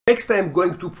Next, I'm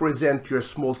going to present you a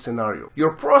small scenario.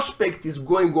 Your prospect is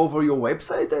going over your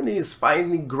website and is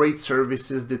finding great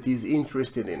services that he's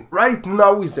interested in. Right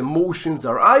now his emotions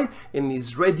are high and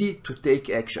he's ready to take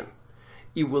action.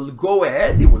 He will go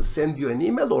ahead, he will send you an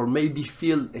email or maybe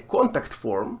fill a contact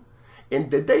form,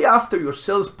 and the day after your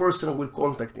salesperson will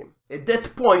contact him. At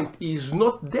that point, he is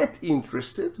not that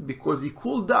interested because he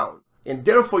cooled down, and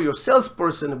therefore your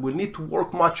salesperson will need to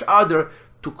work much harder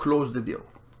to close the deal.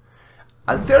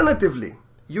 Alternatively,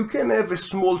 you can have a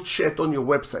small chat on your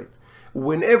website.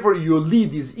 Whenever your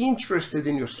lead is interested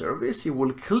in your service, he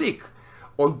will click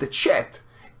on the chat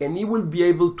and he will be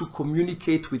able to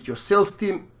communicate with your sales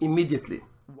team immediately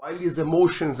while his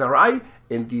emotions are high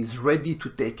and he is ready to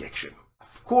take action.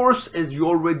 Of course, as you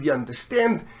already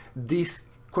understand, this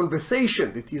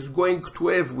conversation that he's going to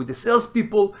have with the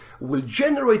salespeople will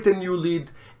generate a new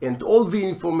lead and all the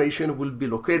information will be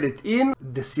located in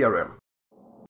the CRM.